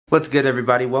What's good,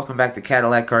 everybody? Welcome back to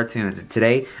Cadillac Cartoonz, and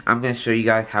today I'm going to show you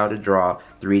guys how to draw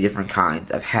 3 different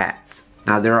kinds of hats.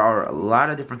 Now, there are a lot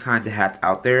of different kinds of hats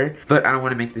out there, but I don't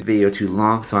want to make this video too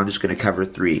long, so I'm just going to cover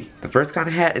 3. The first kind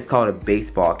of hat is called a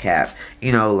baseball cap.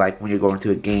 You know, like when you're going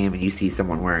to a game and you see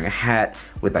someone wearing a hat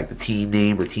with like the team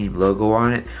name or team logo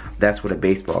on it, that's what a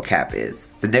baseball cap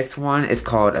is. The next one is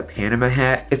called a Panama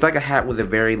hat. It's like a hat with a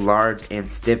very large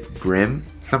and stiff brim,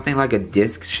 something like a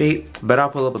disc shape, but I'll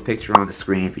pull up a picture on the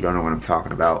screen if you don't know what I'm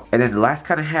talking about. And then the last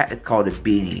kind of hat is called a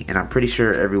beanie, and I'm pretty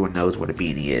sure everyone knows what a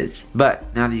beanie is.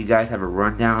 But now that you guys have a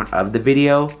rundown of the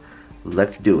video,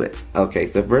 let's do it. Okay,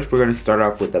 so first we're going to start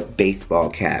off with a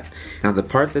baseball cap. Now the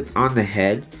part that's on the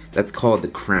head, that's called the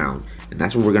crown, and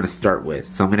that's what we're going to start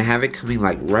with. So I'm going to have it coming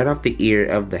like right off the ear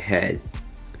of the head,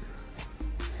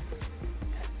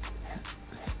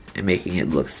 and making it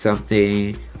look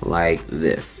something like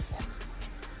this.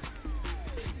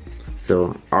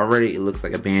 So already it looks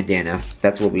like a bandana.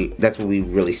 That's what we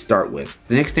really start with.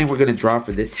 The next thing we're gonna draw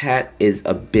for this hat is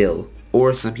a bill,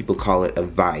 or some people call it a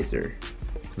visor.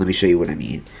 Let me show you what I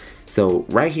mean. So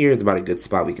right here is about a good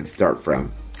spot we can start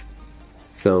from.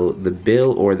 So the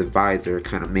bill or the visor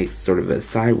kind of makes sort of a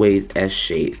sideways S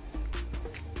shape.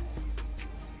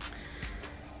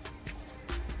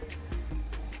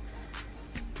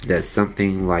 That's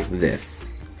something like this.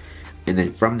 And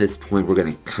then from this point we're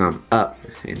going to come up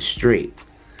and straight.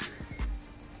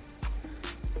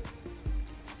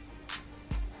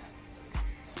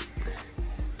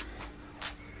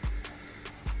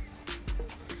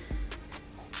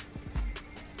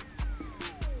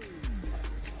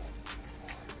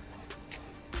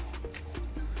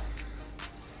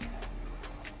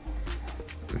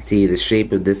 See, the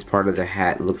shape of this part of the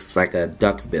hat looks like a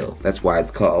duck bill. That's why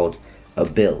it's called a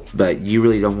bill. But you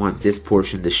really don't want this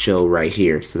portion to show right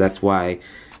here. So that's why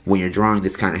when you're drawing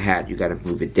this kind of hat, you got to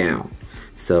move it down.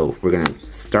 So we're going to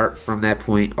start from that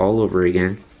point all over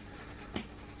again.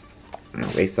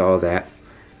 Erase all that.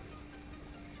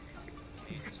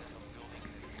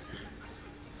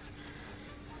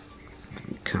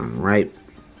 Come right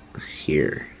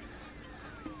here.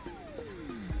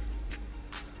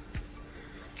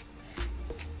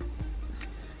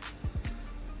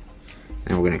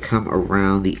 And we're going to come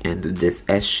around the end of this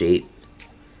S shape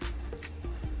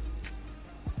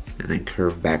and then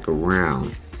curve back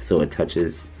around so it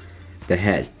touches the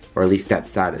head, or at least that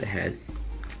side of the head.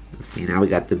 Let's see, now we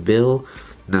got the bill,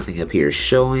 nothing up here is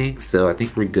showing, so I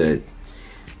think we're good.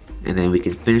 And then we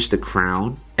can finish the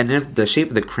crown. And if the shape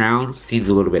of the crown seems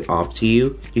a little bit off to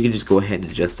you, you can just go ahead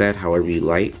and adjust that however you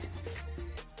like.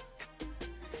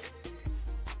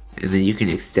 And then you can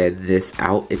extend this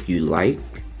out if you like.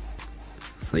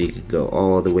 So you can go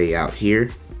all the way out here.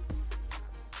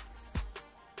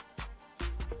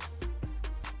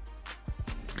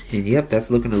 And yep, that's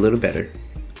looking a little better.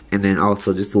 And then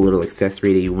also just a little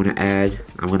accessory that you want to add.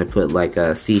 I'm going to put like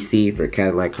a CC for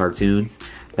Cadillac Cartoonz.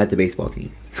 That's the baseball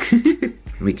team.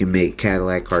 We can make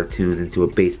Cadillac Cartoonz into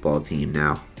a baseball team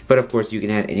now. But of course you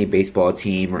can add any baseball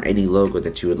team or any logo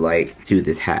that you would like to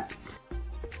this hat.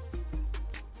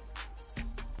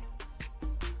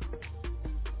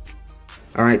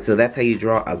 Alright, so that's how you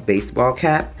draw a baseball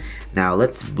cap. Now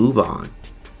let's move on.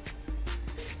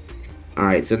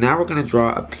 Alright, so now we're going to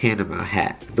draw a Panama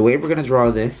hat. The way we're going to draw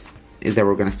this is that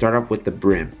we're going to start off with the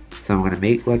brim. So I'm going to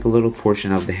make like a little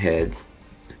portion of the head.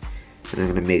 And I'm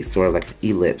going to make sort of like an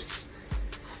ellipse.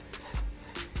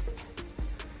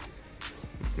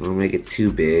 I don't make it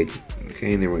too big.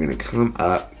 Okay, and then we're going to come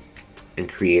up and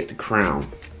create the crown.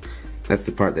 That's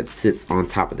the part that sits on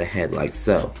top of the head like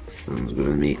so. So I'm going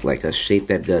to make like a shape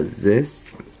that does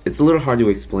this. It's a little hard to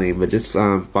explain, but just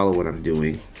follow what I'm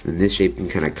doing. And this shape can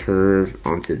kind of curve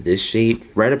onto this shape.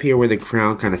 Right up here where the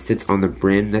crown kind of sits on the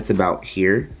brim, that's about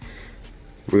here.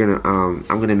 We're gonna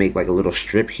I'm gonna make like a little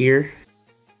strip here.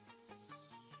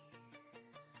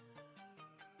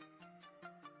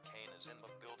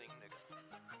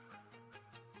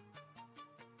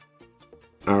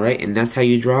 Alright, and that's how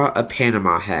you draw a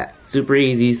Panama hat. Super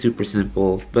easy, super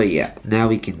simple, but yeah, now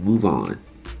we can move on.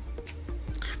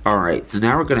 Alright, so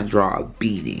now we're going to draw a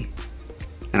beanie.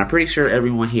 And I'm pretty sure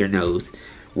everyone here knows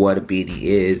what a beanie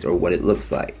is or what it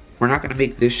looks like. We're not going to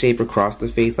make this shape across the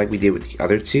face like we did with the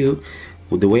other two.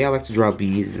 Well, the way I like to draw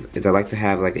beanies is I like to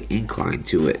have like an incline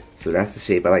to it. So that's the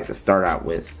shape I like to start out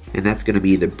with. And that's going to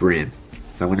be the brim.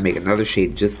 So I'm going to make another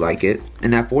shape just like it.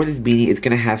 And now for this beanie, it's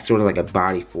going to have sort of like a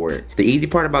body for it. The easy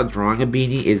part about drawing a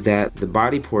beanie is that the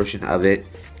body portion of it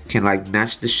can like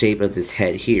match the shape of this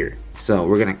head here. So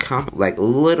we're going to come like a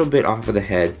little bit off of the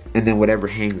head, and then whatever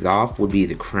hangs off would be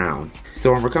the crown.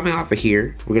 So when we're coming off of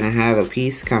here, we're going to have a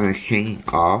piece kind of hanging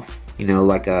off, you know,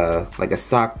 like a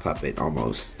sock puppet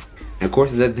almost. And of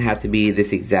course, it doesn't have to be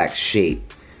this exact shape.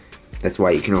 That's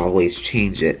why you can always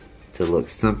change it to look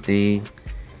something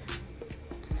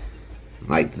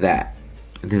like that.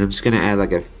 And then I'm just gonna add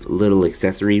like a little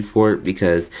accessory for it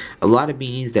because a lot of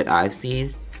beanies that I've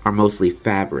seen are mostly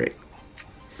fabric.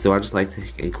 So I just like to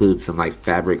include some like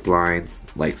fabric lines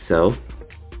like so.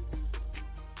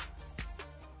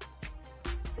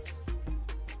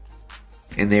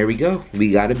 And there we go, we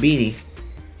got a beanie.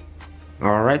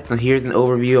 Alright, so here's an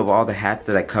overview of all the hats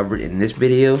that I covered in this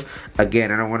video.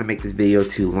 Again, I don't want to make this video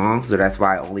too long, so that's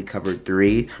why I only covered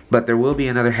 3. But there will be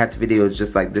another hats video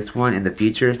just like this one in the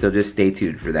future, so just stay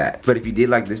tuned for that. But if you did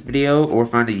like this video or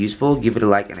find it useful, give it a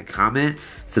like and a comment,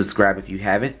 subscribe if you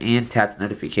haven't, and tap the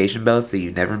notification bell so you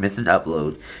never miss an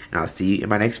upload. And I'll see you in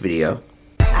my next video.